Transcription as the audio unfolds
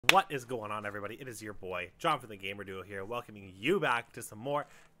What is going on, everybody? It is your boy, John from the Gamer Duo here, welcoming you back to some more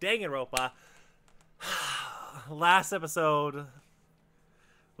Danganronpa. Last episode,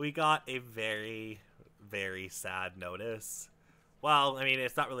 we got a very, very sad notice. Well, I mean,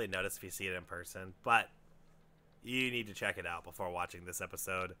 it's not really a notice if you see it in person, but you need to check it out before watching this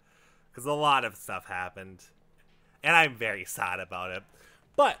episode, because a lot of stuff happened, and I'm very sad about it.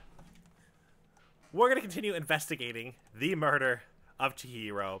 But we're going to continue investigating the murder of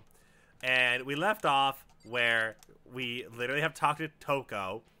Chihiro, and we left off where we literally have talked to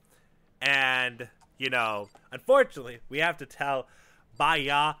Toko, and, you know, unfortunately, we have to tell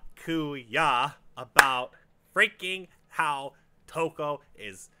BYAKUYA about freaking how Toko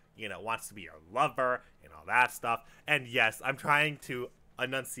is, you know, wants to be your lover and all that stuff. And yes, I'm trying to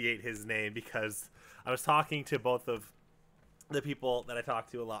enunciate his name because I was talking to both of the people that I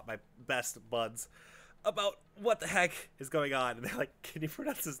talk to a lot, my best buds, about what the heck is going on, and they're like, can you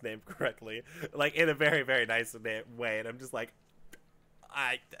pronounce his name correctly, like in a very, very nice way, and I'm just like,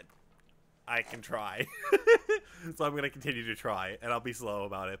 I can try. So I'm gonna continue to try, and I'll be slow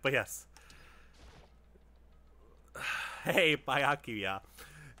about it, but yes. Hey, BYAKUYA,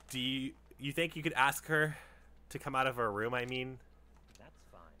 do you think you could ask her to come out of her room? I mean, that's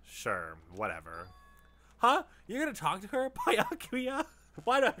fine. Sure, whatever. Huh? You're gonna talk to her, BYAKUYA?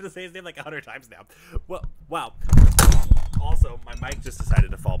 Why do I have to say his name like 100 times now? Well, wow. Also, my mic just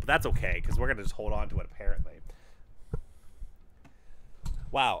decided to fall, but that's okay, because we're going to just hold on to it, apparently.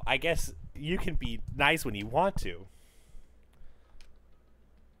 Wow, I guess you can be nice when you want to.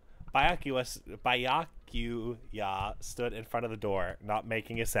 BYAKUYA stood in front of the door, not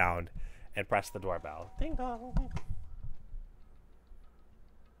making a sound, and pressed the doorbell. Ding dong.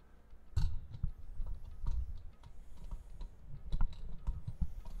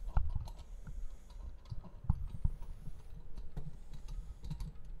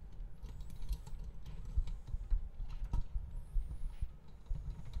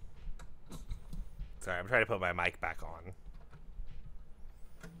 Sorry, I'm trying to put my mic back on.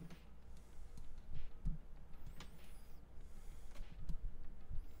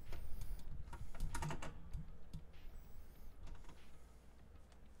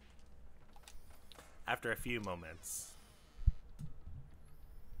 After a few moments.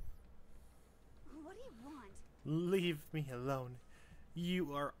 What do you want? Leave me alone.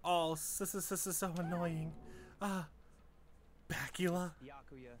 You are all so annoying. Bakula.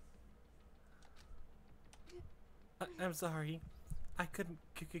 BYAKUYA. I'm sorry. I couldn't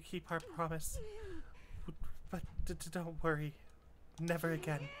keep our promise. But don't worry. Never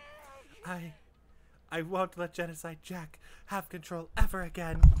again. I won't let Genocide Jack have control ever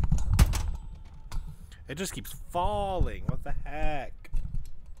again. It just keeps falling. What the heck?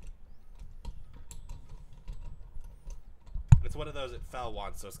 It's one of those, it fell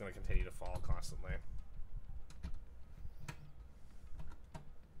once, so it's going to continue to fall constantly.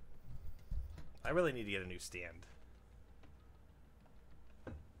 I really need to get a new stand.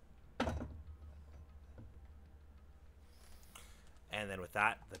 And then with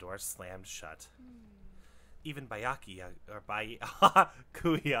that, the door slammed shut. Even BYAKUYA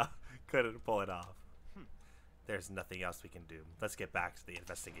couldn't pull it off. There's nothing else we can do. Let's get back to the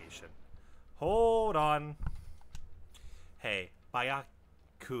investigation. Hold on. Hey,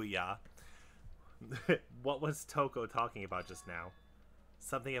 BYAKUYA. What was Toko talking about just now?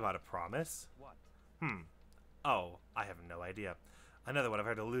 Something about a promise? What? Oh, I have no idea. Another one of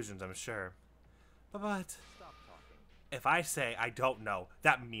her delusions, I'm sure. But Stop talking. if I say I don't know,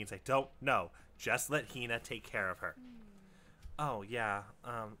 that means I don't know. Just let Hina take care of her. Oh, yeah.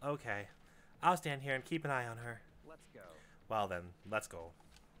 Okay. I'll stand here and keep an eye on her. Let's go. Well then, let's go.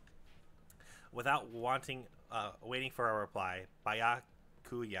 Without waiting for a reply,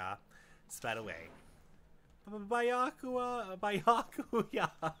 BYAKUYA sped away. BYAKUYA.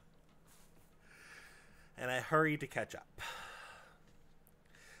 And I hurried to catch up.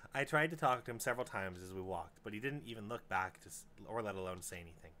 I tried to talk to him several times as we walked, but he didn't even look back or let alone say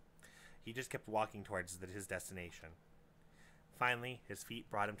anything. He just kept walking towards his destination. Finally, his feet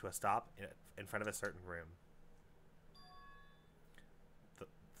brought him to a stop in front of a certain room.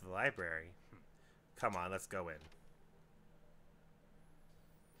 The library? Come on, let's go in.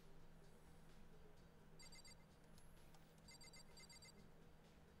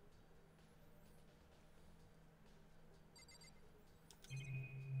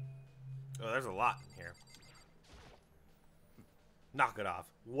 Oh, there's a lot in here. Knock it off.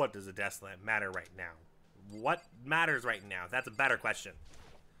 What does a desk lamp matter right now? What matters right now? That's a better question.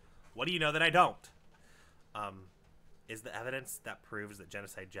 What do you know that I don't? Is the evidence that proves that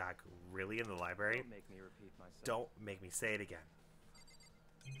Genocide Jack really in the library? Don't make me repeat myself. Don't make me say it again.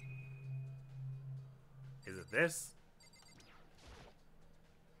 this?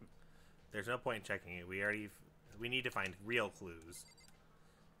 There's no point in checking it. We need to find real clues.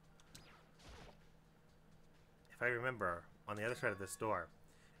 If I remember, on the other side of this door,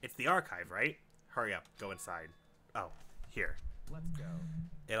 it's the archive, right? Hurry up, go inside. Oh, here. Let's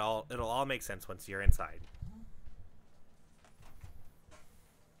go. It'll all make sense once you're inside.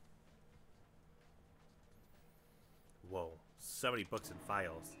 Whoa, so many books and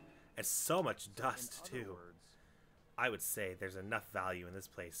files. And so much dust, In other too. words, I would say there's enough value in this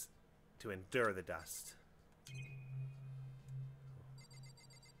place to endure the dust.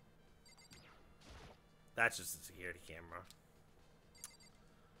 That's just a security camera.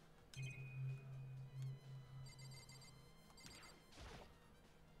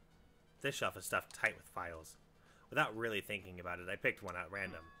 This shelf is stuffed tight with files. Without really thinking about it, I picked one at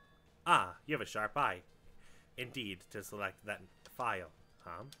random. Ah, you have a sharp eye. Indeed, to select that file,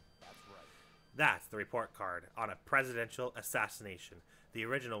 huh? that's right. That's the report card on a presidential assassination. The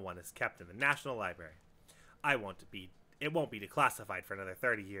original one is kept in the National Library. It won't be declassified for another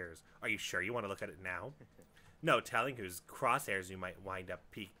 30 years. Are you sure you want to look at it now? No telling whose crosshairs you might wind up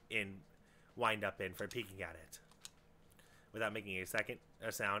in for peeking at it. Without making a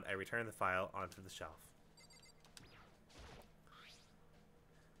sound, I return the file onto the shelf.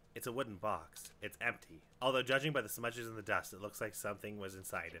 It's a wooden box. It's empty. Although judging by the smudges in the dust, it looks like something was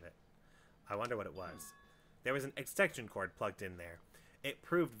inside of it. I wonder what it was. There was an extension cord plugged in there. It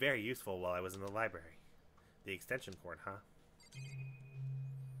proved very useful while I was in the library. The extension cord, huh?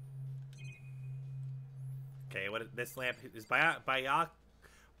 Okay, this lamp is BYAKUYA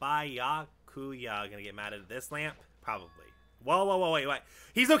gonna get mad at this lamp? Probably. Whoa, wait.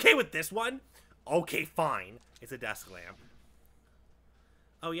 He's okay with this one? Okay, fine. It's a desk lamp.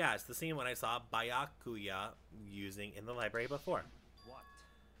 Oh yeah, it's the same one I saw BYAKUYA using in the library before. What?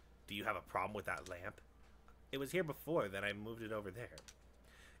 Do you have a problem with that lamp? It was here before, then I moved it over there.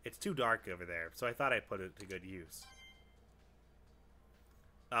 It's too dark over there, so I thought I'd put it to good use.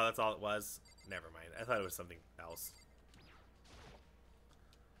 Oh, that's all it was? Never mind. I thought it was something else.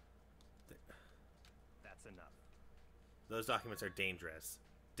 That's enough. Those documents are dangerous.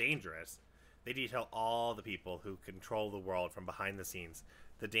 Dangerous? They detail all the people who control the world from behind the scenes.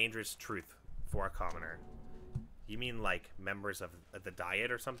 The dangerous truth for a commoner. You mean like members of the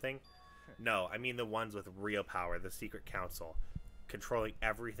Diet or something? No, I mean the ones with real power, the Secret Council, controlling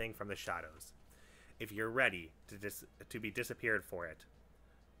everything from the shadows. If you're ready to be disappeared for it,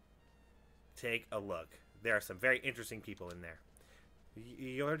 take a look. There are some very interesting people in there.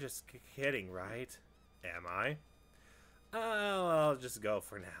 You're just kidding, right? Am I? Oh, I'll just go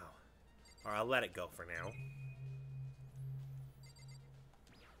for now. Or I'll let it go for now.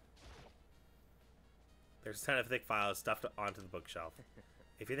 There's a ton of thick files stuffed onto the bookshelf.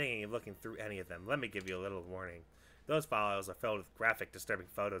 If you're thinking of looking through any of them, let me give you a little warning. Those files are filled with graphic, disturbing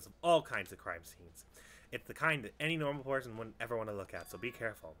photos of all kinds of crime scenes. It's the kind that any normal person wouldn't ever want to look at, so be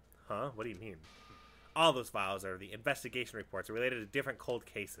careful. Huh? What do you mean? All those files are the investigation reports related to different cold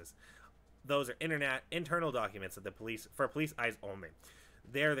cases. Those are internal documents of the police for police eyes only.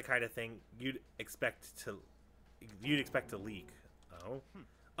 They're the kind of thing you'd expect to leak. Oh?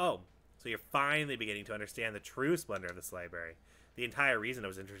 Oh, so you're finally beginning to understand the true splendor of this library. The entire reason I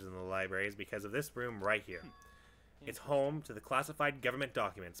was interested in the library is because of this room right here. It's home to the classified government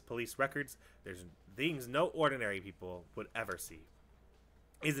documents, police records. There's things no ordinary people would ever see.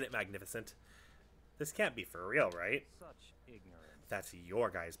 Isn't it magnificent? This can't be for real, right? Such ignorance. That's your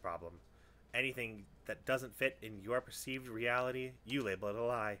guy's problem. Anything that doesn't fit in your perceived reality, you label it a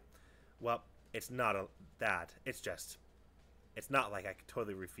lie. Well, it's not that. It's not like I could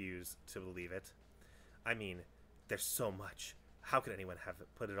totally refuse to believe it. I mean, there's so much. How could anyone have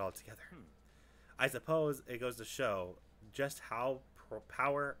put it all together? I suppose it goes to show just how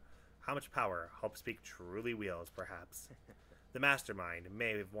much power Hope Speak truly wields, perhaps. The mastermind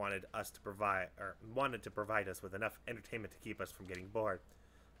may have wanted to provide us with enough entertainment to keep us from getting bored.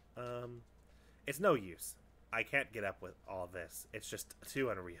 It's no use. I can't get up with all this. It's just too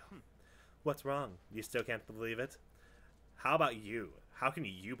unreal. What's wrong? You still can't believe it? How about you? How can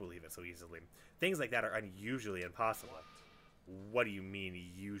you believe it so easily? Things like that are unusually impossible. What do you mean,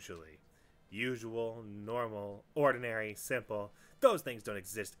 usually? Usual, normal, ordinary, simple. Those things don't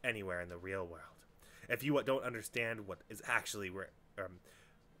exist anywhere in the real world. If you don't understand what they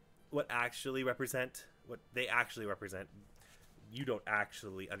actually represent, you don't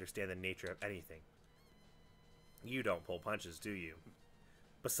actually understand the nature of anything. You don't pull punches, do you?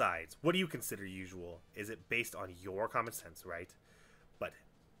 Besides, what do you consider usual? Is it based on your common sense, right? But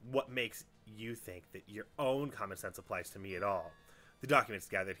what makes you think that your own common sense applies to me at all? The documents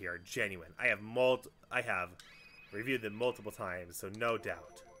gathered here are genuine. I have reviewed them multiple times, so no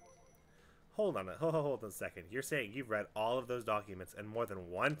doubt. Hold on a second. You're saying you've read all of those documents and more than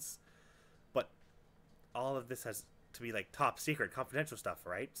once? But all of this has to be like top secret, confidential stuff,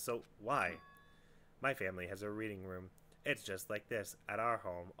 right? So why? My family has a reading room. It's just like this at our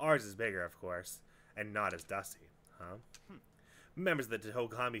home. Ours is bigger, of course, and not as dusty, huh? Members of the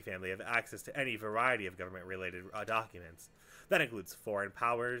Togami family have access to any variety of government-related documents. That includes foreign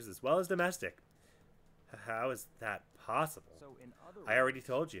powers as well as domestic. How is that possible? So in other I already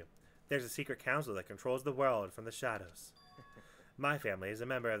told you. There's a secret council that controls the world from the shadows. My family is a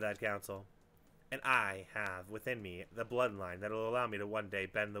member of that council, and I have within me the bloodline that will allow me to one day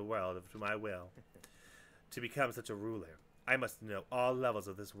bend the world to my will. To become such a ruler, I must know all levels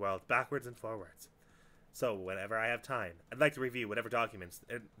of this world backwards and forwards. So, whenever I have time, I'd like to review whatever documents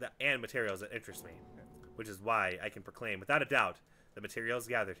and materials that interest me, which is why I can proclaim without a doubt the materials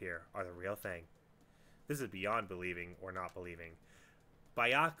gathered here are the real thing. This is beyond believing or not believing.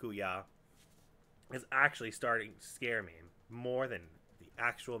 BYAKUYA is actually starting to scare me more than the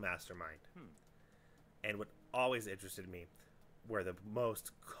actual mastermind. And what always interested me were the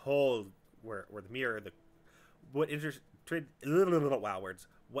most cold, were the mirror, what interested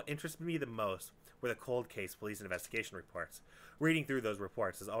me the most were the cold case police investigation reports. Reading through those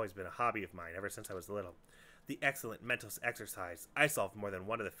reports has always been a hobby of mine ever since I was little. The excellent mental exercise. I solved more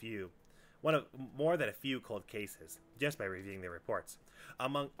than a few cold cases just by reviewing the reports.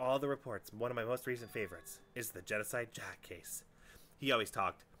 Among all the reports, one of my most recent favorites is the Genocide Jack case. He always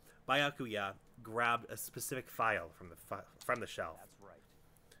talked. BYAKUYA grabbed a specific file from the shelf. That's right.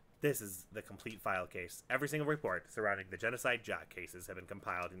 This is the complete file case. Every single report surrounding the Genocide Jack cases have been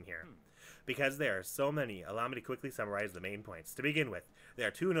compiled in here. Because there are so many, allow me to quickly summarize the main points. To begin with, there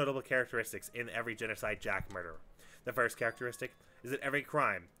are two notable characteristics in every Genocide Jack murder. The first characteristic is that every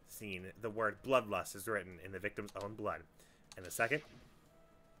crime scene, the word bloodlust is written in the victim's own blood. And the second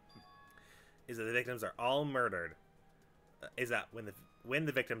is that the victims are all murdered. Is that when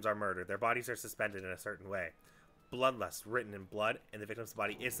the victims are murdered, their bodies are suspended in a certain way. Bloodlust written in blood, and the victim's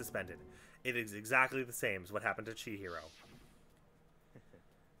body is suspended. It is exactly the same as what happened to Chihiro.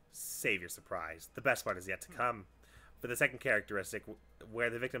 Save your surprise. The best part is yet to come. For the second characteristic, where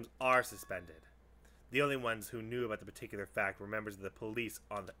the victims are suspended. The only ones who knew about the particular fact were members of the police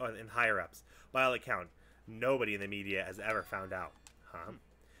and higher-ups. By all account, nobody in the media has ever found out. Huh?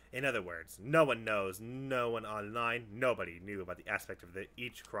 In other words, no one knows, no one online, nobody knew about the aspect of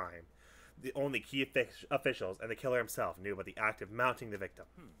each crime. The only key officials and the killer himself knew about the act of mounting the victim.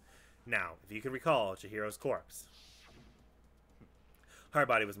 Now, if you can recall Chihiro's corpse, her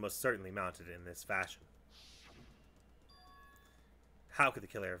body was most certainly mounted in this fashion. How could the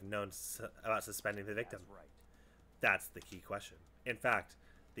killer have known about suspending the victim? That's right. That's the key question. In fact,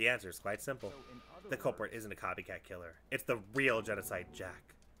 the answer is quite simple. So in other The culprit isn't a copycat killer. It's the real Genocide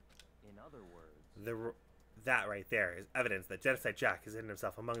Jack. In other words, That right there is evidence that Genocide Jack has hidden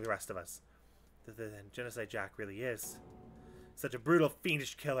himself among the rest of us. Then Genocide Jack really is such a brutal,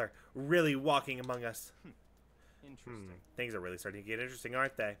 fiendish killer, really walking among us. interesting. Things are really starting to get interesting,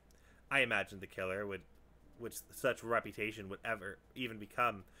 aren't they? I imagined the killer with such reputation would ever even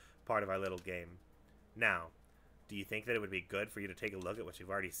become part of our little game. Now, do you think that it would be good for you to take a look at what you've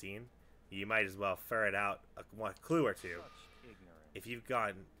already seen? You might as well ferret out a clue or two. Such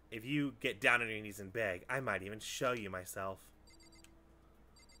ignorance. If you get down on your knees and beg, I might even show you myself.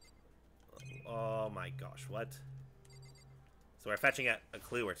 Oh my gosh, what? So we're fetching a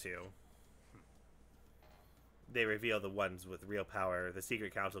clue or two. They reveal the ones with real power, the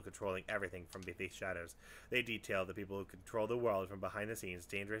secret council controlling everything from beneath shadows. They detail the people who control the world from behind the scenes,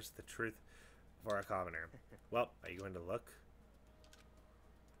 dangerous, the truth for a commoner. Well, are you going to look?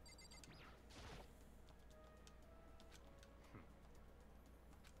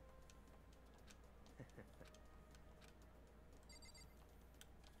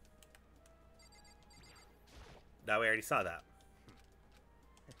 Now we already saw that.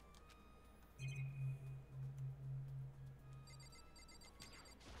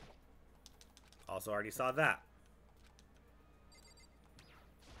 Also already saw that.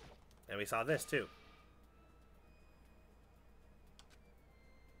 And we saw this too.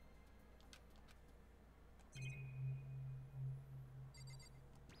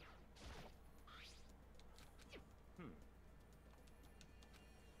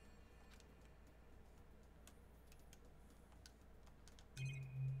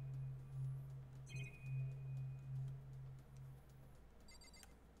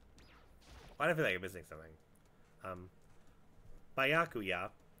 Why do I feel like I'm missing something? BYAKUYA,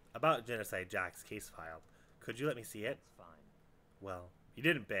 about Genocide Jack's case file. Could you let me see it? It's fine. Well, you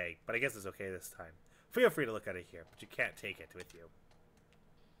didn't beg, but I guess it's okay this time. Feel free to look at it here, but you can't take it with you.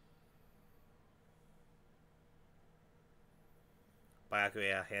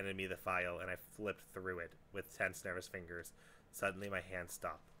 BYAKUYA handed me the file, and I flipped through it with tense, nervous fingers. Suddenly, my hand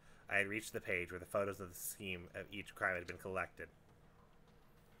stopped. I had reached the page where the photos of the scheme of each crime had been collected.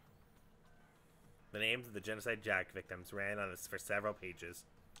 The names of the Genocide Jack victims ran on this for several pages.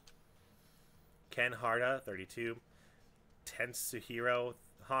 Ken Harda, 32. Tetsuhiro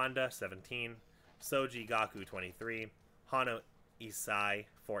Honda, 17. Soji Gaku, 23. Hano Isai,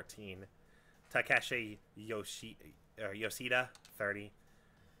 14. Takeshi Yoshida, 30.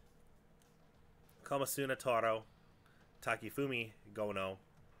 Komasuna Toro. Takifumi Gono.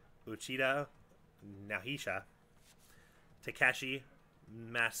 Uchida Nahisha. Takeshi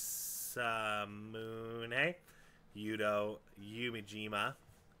Masamune. Yudo Yumijima.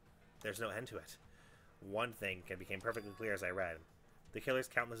 There's no end to it. One thing became perfectly clear as I read. The killer's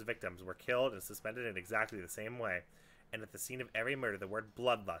countless victims were killed and suspended in exactly the same way, and at the scene of every murder the word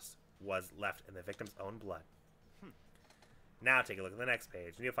bloodlust was left in the victim's own blood. Now take a look at the next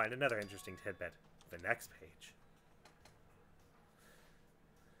page, and you'll find another interesting tidbit. The next page.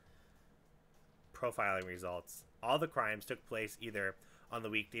 Profiling results. All the crimes took place either on the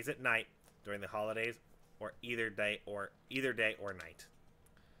weekdays at night, during the holidays, or either day or night.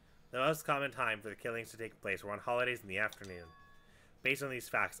 The most common time for the killings to take place were on holidays in the afternoon. Based on these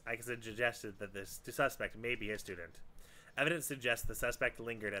facts, I suggested that the suspect may be a student. Evidence suggests the suspect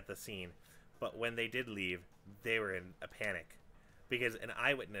lingered at the scene, but when they did leave, they were in a panic. Because an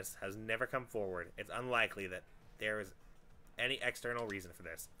eyewitness has never come forward, it's unlikely that there is any external reason for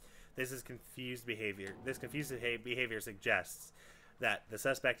this. This confused behavior suggests that the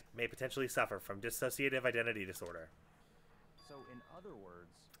suspect may potentially suffer from dissociative identity disorder. So, in other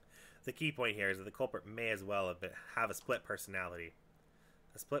words, the key point here is that the culprit may as well have a split personality.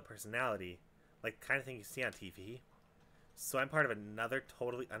 A split personality? Like the kind of thing you see on TV? So I'm part of another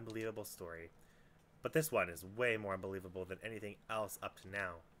totally unbelievable story. But this one is way more unbelievable than anything else up to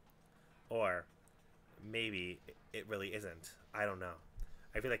now. Or maybe it really isn't. I don't know.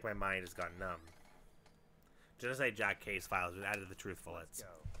 I feel like my mind has gone numb. Genocide Jack case files have added the truth bullets.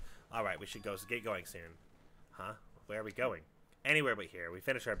 Alright, we should get going soon. Huh? Where are we going? Anywhere but here. We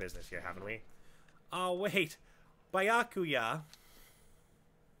finished our business here, haven't we? Oh, wait. BYAKUYA.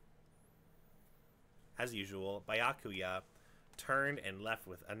 As usual, BYAKUYA turned and left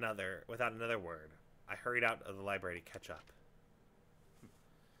without another word. I hurried out of the library to catch up.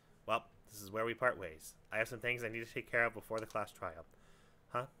 Well, this is where we part ways. I have some things I need to take care of before the class trial.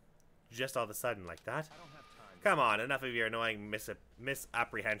 Huh? Just all of a sudden like that? I don't have time. Come on, enough of your annoying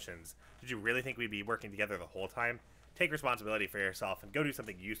misapprehensions. Did you really think we'd be working together the whole time? Take responsibility for yourself and go do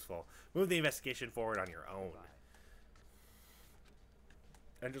something useful. Move the investigation forward on your own.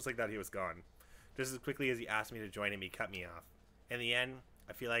 And just like that, he was gone. Just as quickly as he asked me to join him, he cut me off. In the end,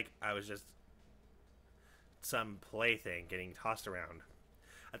 I feel like I was just some plaything getting tossed around.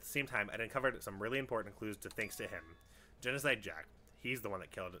 At the same time, I'd uncovered some really important clues thanks to him. Genocide Jack. He's the one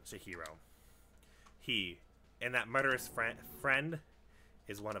that killed Chihiro. He, and that murderous friend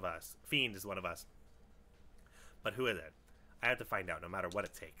is one of us. Fiend is one of us. But who is it? I have to find out no matter what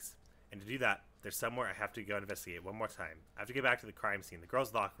it takes. And to do that, there's somewhere I have to go investigate one more time. I have to get back to the crime scene, the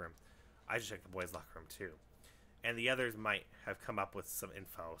girls' locker room. I should check the boys' locker room too. And the others might have come up with some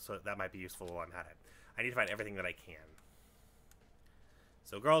info, so that might be useful while I'm at it. I need to find everything that I can.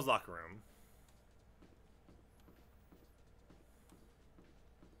 So, girls' locker room.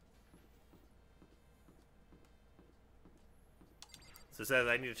 So it says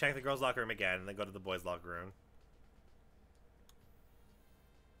I need to check the girls' locker room again, and then go to the boys' locker room.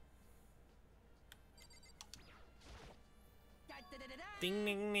 Ding,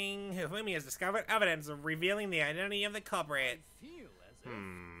 ding, ding. Hifumi has discovered evidence of revealing the identity of the culprit.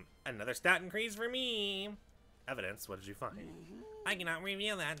 Another stat increase for me. Evidence? What did you find? I cannot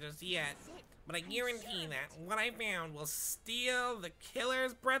reveal that just yet, but I guarantee that what I found will steal the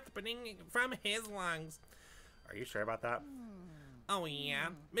killer's breath from his lungs. Are you sure about that? Oh yeah,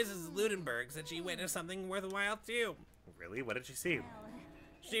 Mrs. Ludenberg said she witnessed something worthwhile too. Really? What did she see?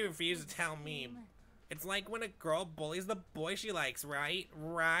 She refused to tell me. It's like when a girl bullies the boy she likes, right?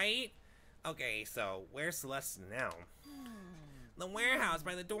 Right? Okay, so where's Celeste now? The warehouse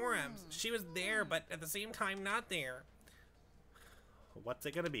by the dorms. She was there, but at the same time not there. What's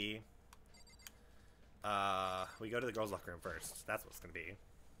it gonna be? We go to the girls' locker room first. That's what's gonna be.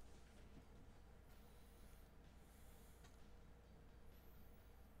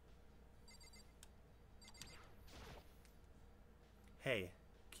 Hey,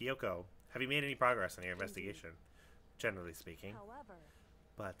 Kyoko, have you made any progress on your investigation? generally speaking. However,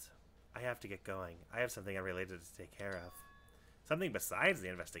 But I have to get going. I have something unrelated to take care of. Something besides the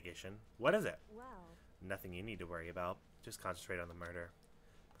investigation. What is it? well, Nothing you need to worry about. Just concentrate on the murder.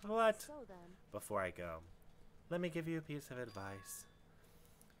 What? so then, Before I go, let me give you a piece of advice.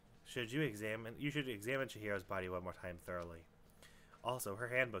 You should examine Chihiro's body one more time thoroughly. Also, her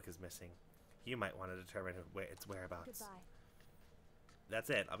handbook is missing. You might want to determine its whereabouts. goodbye. That's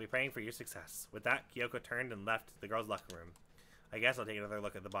it. I'll be praying for your success. With that, Kyoko turned and left the girls' locker room. I guess I'll take another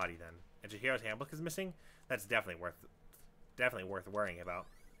look at the body then. And Chihiro's handbook is missing? That's definitely worth worrying about.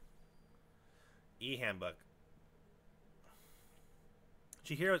 E-handbook.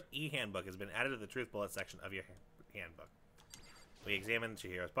 Chihiro's e-handbook has been added to the truth bullet section of your handbook. We examined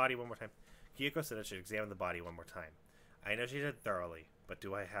Chihiro's body one more time. Kyoko said I should examine the body one more time. I know she did thoroughly, but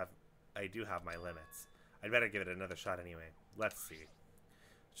I do have my limits. I'd better give it another shot anyway. Let's see.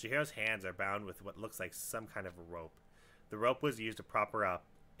 Chihiro's hands are bound with what looks like some kind of rope. The rope was used to prop her up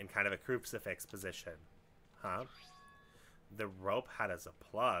in kind of a crucifix position. Huh? The rope had as a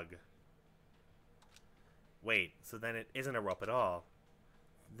plug. Wait, so then it isn't a rope at all.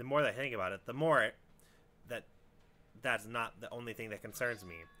 The more that I think about it, the more that's not the only thing that concerns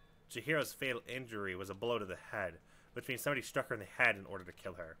me. Chihiro's fatal injury was a blow to the head, which means somebody struck her in the head in order to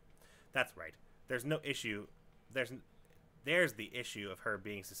kill her. That's right. There's no issue. There's the issue of her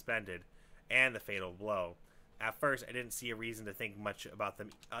being suspended and the fatal blow. At first, I didn't see a reason to think much about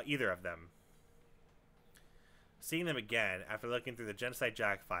them, either of them. Seeing them again, after looking through the Genocide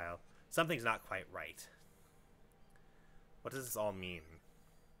Jack file, something's not quite right. What does this all mean?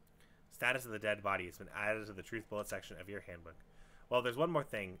 Status of the dead body has been added to the truth bullet section of your handbook. Well, there's one more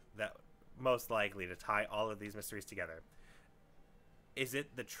thing that most likely to tie all of these mysteries together. Is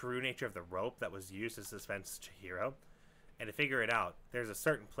it the true nature of the rope that was used to suspend Chihiro? And to figure it out, there's a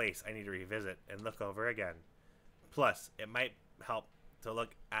certain place I need to revisit and look over again. Plus, it might help to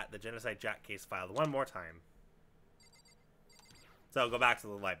look at the Genocide Jack case file one more time. So, go back to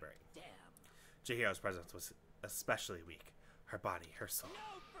the library. Damn. Chihiro's presence was especially weak. Her body, her soul.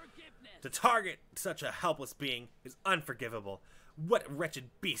 No forgiveness. To target such a helpless being is unforgivable. What wretched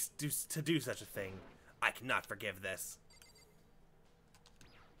beast to do such a thing? I cannot forgive this.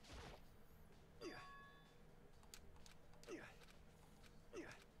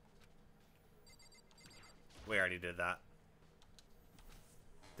 We already did that.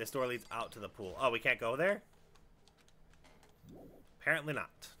 This door leads out to the pool. Oh, we can't go there? Apparently not.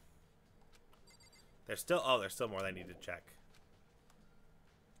 There's still more that I need to check.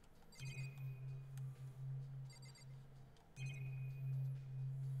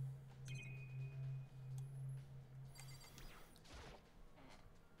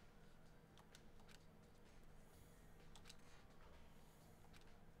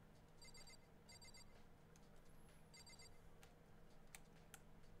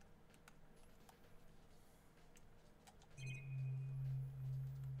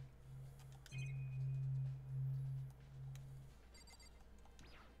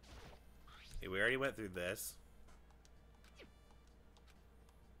 We already went through this.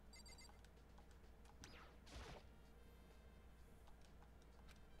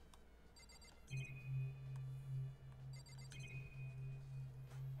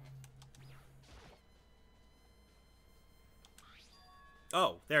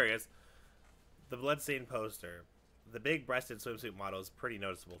 Oh, there he is. The bloodstained poster. The big-breasted swimsuit model is pretty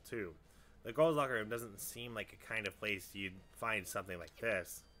noticeable, too. The girls' locker room doesn't seem like a kind of place you'd find something like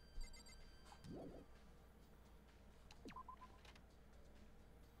this.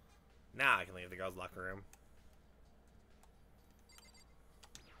 Now I can leave the girls' locker room.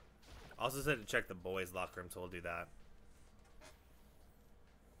 Also said to check the boys' locker room, so we'll do that.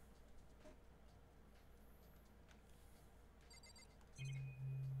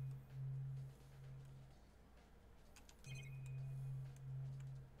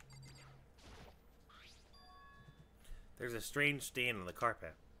 There's a strange stain on the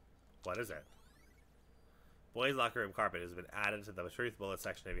carpet. What is it? Boys' locker room carpet has been added to the truth bullet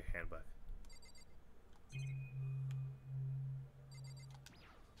section of your handbook.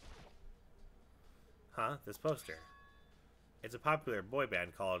 Huh? This poster. It's a popular boy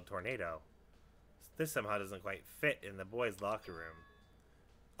band called Tornado. This somehow doesn't quite fit in the boys' locker room.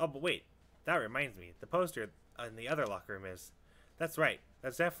 Oh, but wait. That reminds me. The poster in the other locker room is... That's right.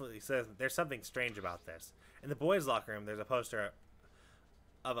 That definitely says there's something strange about this. In the boys' locker room, there's a poster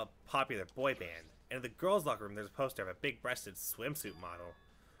of a popular boy band. And in the girls' locker room, there's a poster of a big-breasted swimsuit model.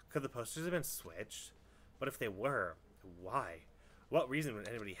 Could the posters have been switched? But if they were, why? What reason would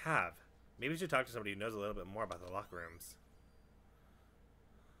anybody have? Maybe we should talk to somebody who knows a little bit more about the locker rooms.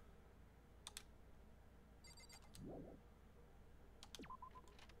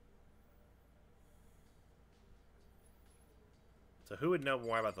 So who would know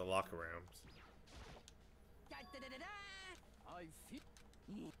more about the locker rooms? I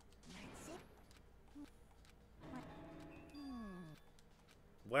feel. That's it.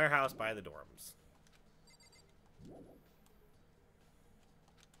 Warehouse by the dorms.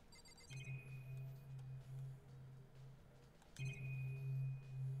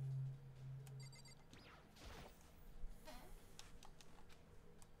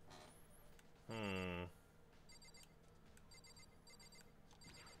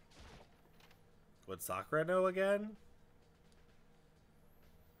 Would Sakura know again?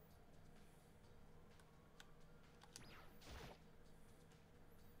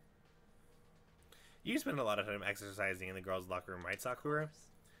 You spend a lot of time exercising in the girls' locker room, right, Sakura?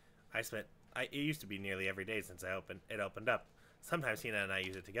 It used to be nearly every day since it opened up. Sometimes Hina and I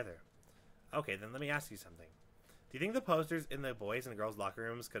use it together. Okay, then let me ask you something. Do you think the posters in the boys' and girls' locker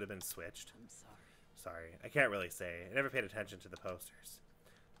rooms could have been switched? I'm sorry. Sorry, I can't really say. I never paid attention to the posters.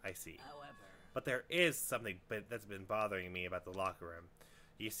 I see. However. But there is something that's been bothering me about the locker room.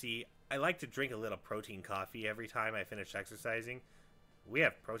 You see, I like to drink a little protein coffee every time I finish exercising. We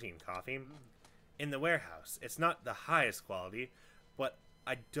have protein coffee in the warehouse. It's not the highest quality, but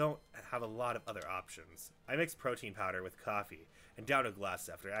I don't have a lot of other options. I mix protein powder with coffee and down a glass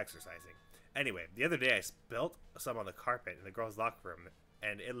after exercising. Anyway, the other day I spilt some on the carpet in the girls' locker room,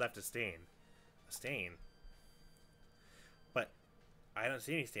 and it left a stain. A stain? But I don't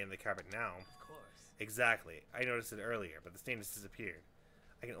see any stain on the carpet now. Of course. Exactly. I noticed it earlier, but the stain has disappeared.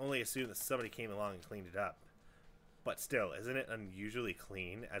 I can only assume that somebody came along and cleaned it up. But still, isn't it unusually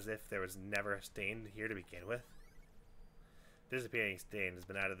clean, as if there was never a stain here to begin with? Disappearing stain has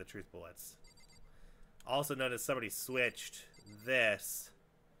been added to the truth bullets. Also noticed somebody switched this.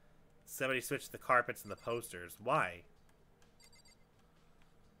 Somebody switched the carpets and the posters. Why?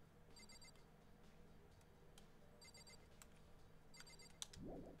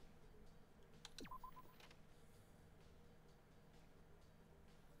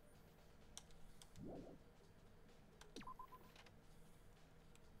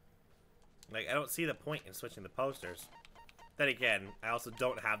 Like, I don't see the point in switching the posters. Then again, I also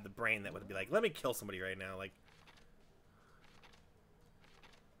don't have the brain that would be like, let me kill somebody right now. Like,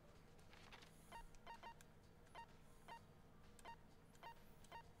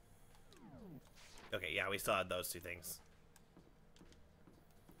 okay, yeah, we still had those two things.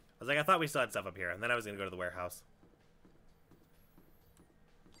 I was like, I thought we still had stuff up here, and then I was gonna go to the warehouse.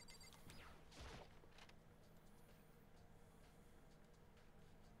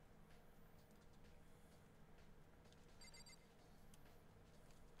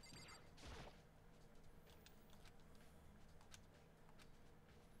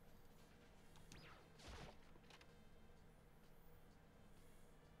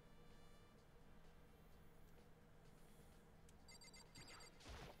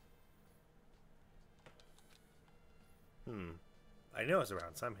 I know it's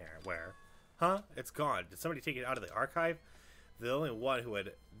around somewhere. Where? Huh? It's gone. Did somebody take it out of the archive? The only one who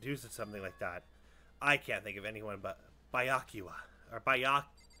would do something like that. I can't think of anyone but BYAKUYA. Or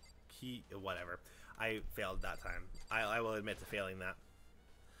Bayaki... whatever. I failed that time. I will admit to failing that.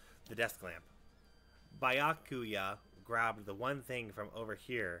 The desk lamp. BYAKUYA grabbed the one thing from over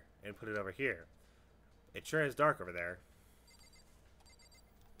here and put it over here. It sure is dark over there.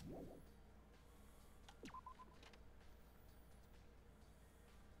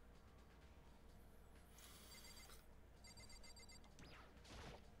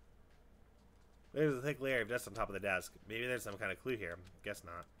 There's a thick layer of dust on top of the desk. Maybe there's some kind of clue here. Guess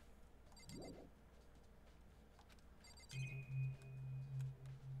not.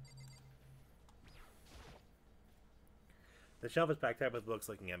 The shelf is packed up with books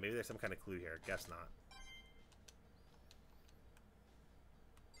looking at. Maybe there's some kind of clue here. Guess not.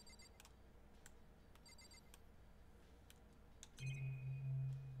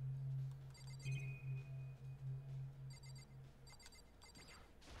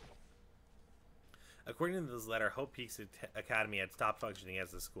 According to this letter, Hope Peaks Academy had stopped functioning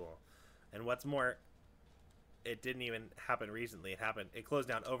as a school. And what's more, it didn't even happen recently. It closed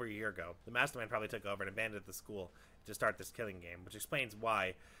down over a year ago. The mastermind probably took over and abandoned the school to start this killing game, which explains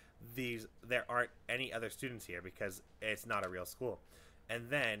why there aren't any other students here, because it's not a real school. And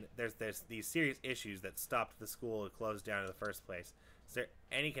then there's these serious issues that stopped the school and closed down in the first place. Is there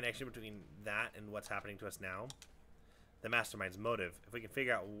any connection between that and what's happening to us now? The mastermind's motive. If we can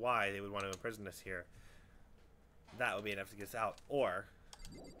figure out why they would want to imprison us here, that would be enough to get us out. Or...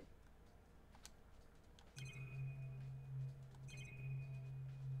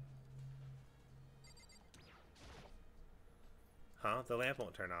 huh? The lamp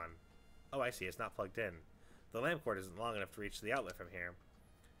won't turn on. Oh, I see. It's not plugged in. The lamp cord isn't long enough to reach the outlet from here.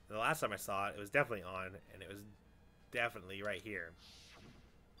 And the last time I saw it, it was definitely on, and it was definitely right here.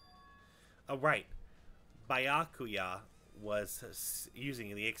 Oh, right. BYAKUYA was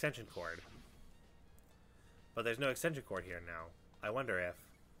using the extension cord. But there's no extension cord here now. I wonder if...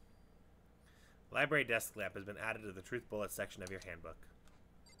 Library desk lamp has been added to the truth bullet section of your handbook.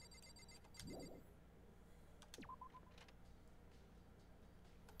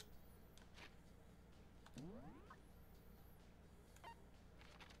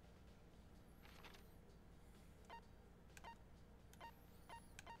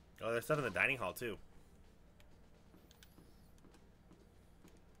 Oh, there's stuff in the dining hall, too.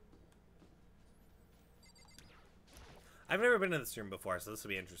 I've never been in this room before, so this will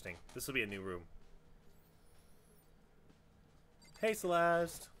be interesting. This will be a new room. Hey,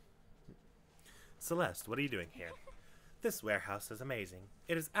 Celeste. Celeste, what are you doing here? This warehouse is amazing.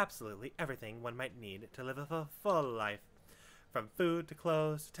 It is absolutely everything one might need to live a full life. From food to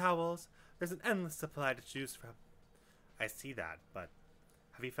clothes to towels, there's an endless supply to choose from. I see that, but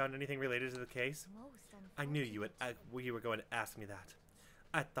have you found anything related to the case? I knew you were going to ask me that.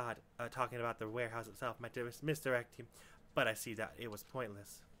 I thought talking about the warehouse itself might misdirect you, but I see that it was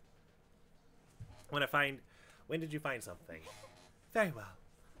pointless. When did you find something? Very well.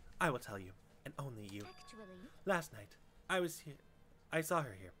 I will tell you, and only you. Actually, Last night, I was here. I saw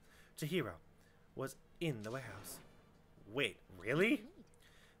her here. Chihiro was in the warehouse. Wait, really? indeed.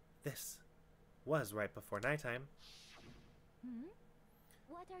 This was right before nighttime.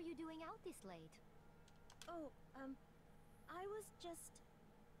 What are you doing out this late? Oh, I was just...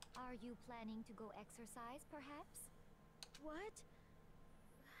 Are you planning to go exercise, perhaps? What?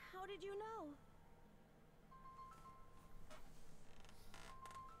 How did you know?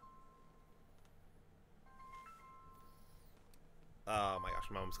 Oh my gosh,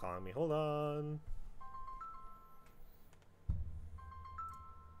 Mom's calling me. Hold on.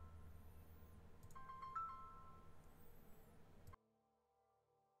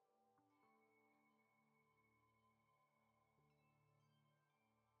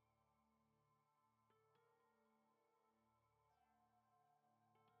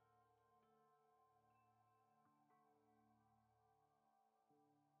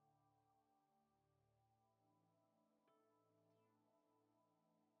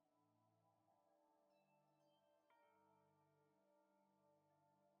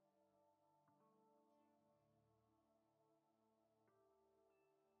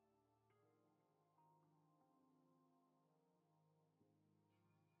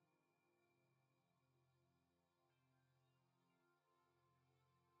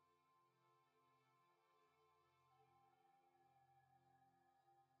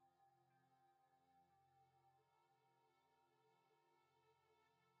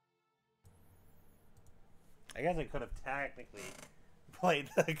 I guess I could have technically played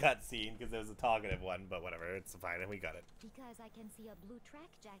the cutscene because it was a talkative one, but whatever, it's fine, and we got it. Because I can see a blue track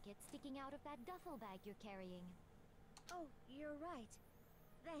jacket sticking out of that duffel bag you're carrying. Oh, you're right.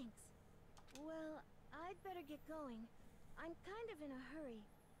 Thanks. Well, I'd better get going. I'm kind of in a hurry.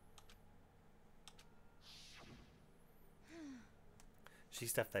 She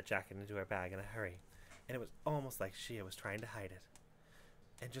stuffed that jacket into her bag in a hurry, and it was almost like she was trying to hide it.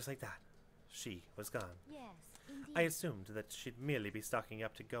 And just like that, she was gone. Yes, indeed. I assumed that she'd merely be stocking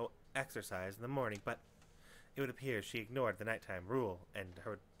up to go exercise in the morning, but it would appear she ignored the nighttime rule and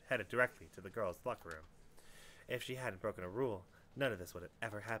headed directly to the girls' locker room. If she hadn't broken a rule, none of this would have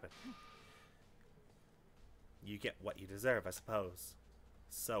ever happened. You get what you deserve, I suppose.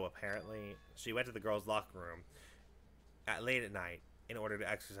 So apparently, she went to the girls' locker room late at night in order to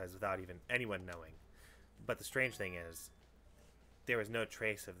exercise without even anyone knowing. But the strange thing is, there was no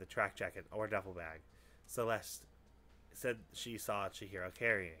trace of the track jacket or duffel bag Celeste said she saw Chihiro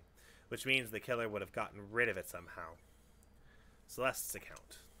carrying, which means the killer would have gotten rid of it somehow. Celeste's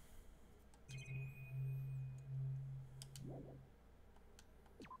account.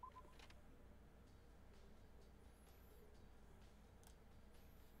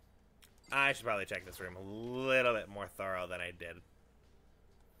 I should probably check this room a little bit more thorough than I did.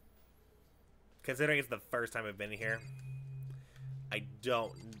 Considering it's the first time I've been here, I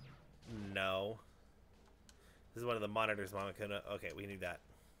don't know. This is one of the monitors Mama couldn't... Okay, we need that.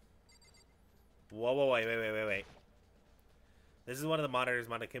 Whoa, whoa, wait. This is one of the monitors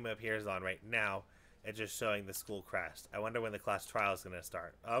Monokuma appears on right now. It's just showing the school crest. I wonder when the class trial is going to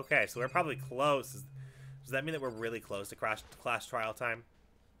start. Okay, so we're probably close. Does that mean that we're really close to class trial time?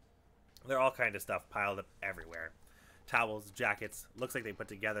 There are all kind of stuff piled up everywhere. Towels, jackets. Looks like they put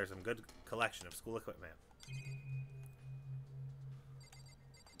together some good collection of school equipment.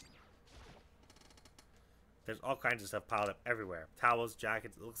 There's all kinds of stuff piled up everywhere. Towels,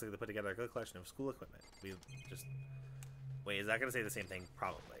 jackets. It looks like they put together a good collection of school equipment. We just... Wait, is that going to say the same thing?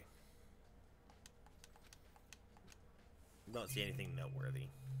 Probably. Don't see anything noteworthy.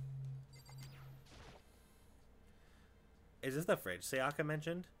 Is this the fridge Sayaka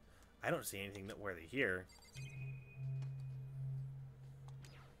mentioned? I don't see anything noteworthy here.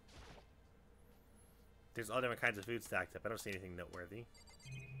 There's all different kinds of food stacked up. I don't see anything noteworthy.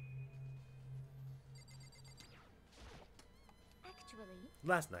 Actually,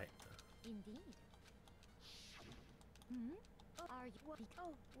 Last night. indeed. Hmm? Are you...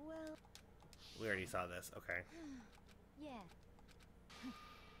 Oh, well... We already saw this. Okay. Yeah.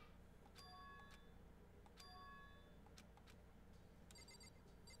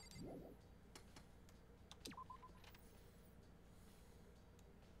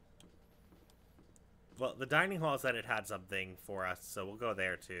 Well, the dining hall said it had something for us, so we'll go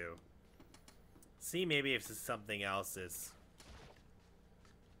there too. See maybe if something else is...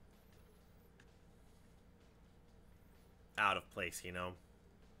 out of place, you know?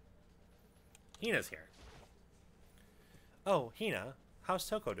 Hina's here. Oh, Hina, how's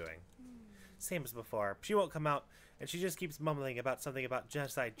Toko doing? Same as before. She won't come out, and she just keeps mumbling about something about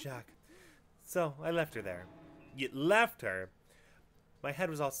Genocide Jack. So, I left her there. You left her? My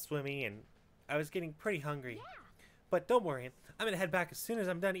head was all swimmy, and I was getting pretty hungry. Yeah. But don't worry, I'm gonna head back as soon as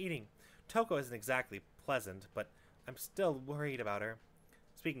I'm done eating. Toko isn't exactly pleasant, but I'm still worried about her.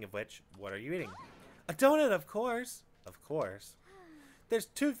 Speaking of which, what are you eating? A donut, of course! Of course. There's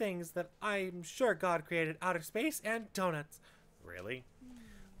two things that I'm sure God created: outer space and donuts. Really?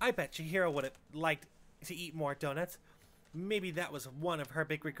 I bet Chihiro would have liked to eat more donuts. Maybe that was one of her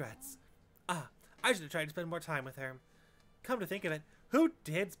big regrets. Ah, I should have tried to spend more time with her. Come to think of it, who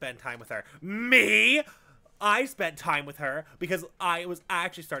did spend time with her? Me! I spent time with her because I was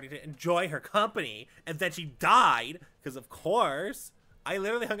actually starting to enjoy her company, and then she died, because of course. I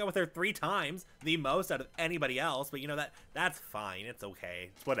literally hung out with her 3 times, the most out of anybody else, but you know, that's fine. It's okay.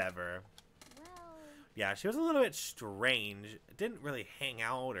 It's whatever. Well... Yeah, she was a little bit strange. Didn't really hang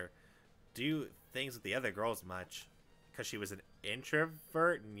out or do things with the other girls much, because she was an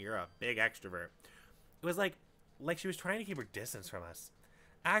introvert and you're a big extrovert. It was like she was trying to keep her distance from us.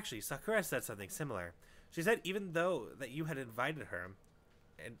 Actually, Sakura said something similar. She said even though that you had invited her,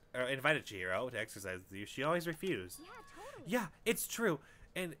 or invited Chihiro to exercise with you, she always refused. Yeah, totally. Yeah, it's true.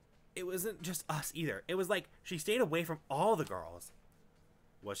 And it wasn't just us either. It was like she stayed away from all the girls.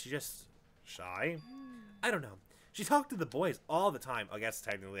 Was she just shy? I don't know. She talked to the boys all the time. I guess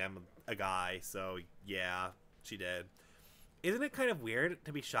technically I'm a guy, so yeah, she did. Isn't it kind of weird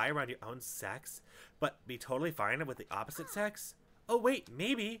to be shy around your own sex, but be totally fine with the opposite sex? Oh wait,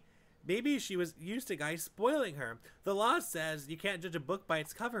 maybe she was used to guys spoiling her. The law says you can't judge a book by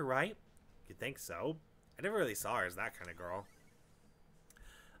its cover, right? You'd think so. I never really saw her as that kind of girl.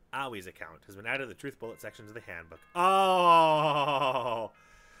 Aoi's account has been added to the truth bullet sections of the handbook. Oh!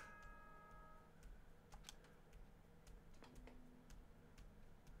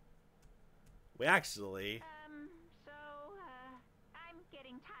 We actually... I'm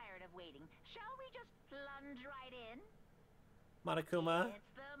getting tired of waiting. Shall we just plunge right in? Monokuma?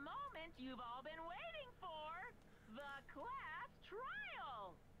 It's the moment you've all been waiting for. The class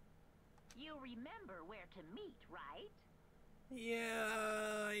trial. You remember where to meet, right?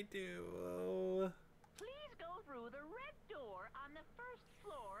 Yeah, I do. Please go through the red door on the first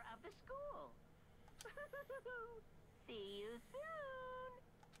floor of the school. See you soon.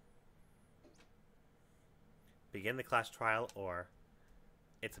 Begin the class trial, or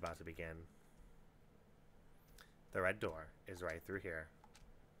it's about to begin. The red door is right through here.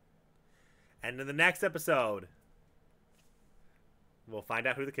 And in the next episode, we'll find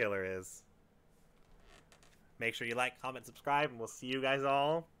out who the killer is. Make sure you like, comment, subscribe, and we'll see you guys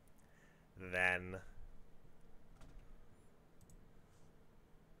all then.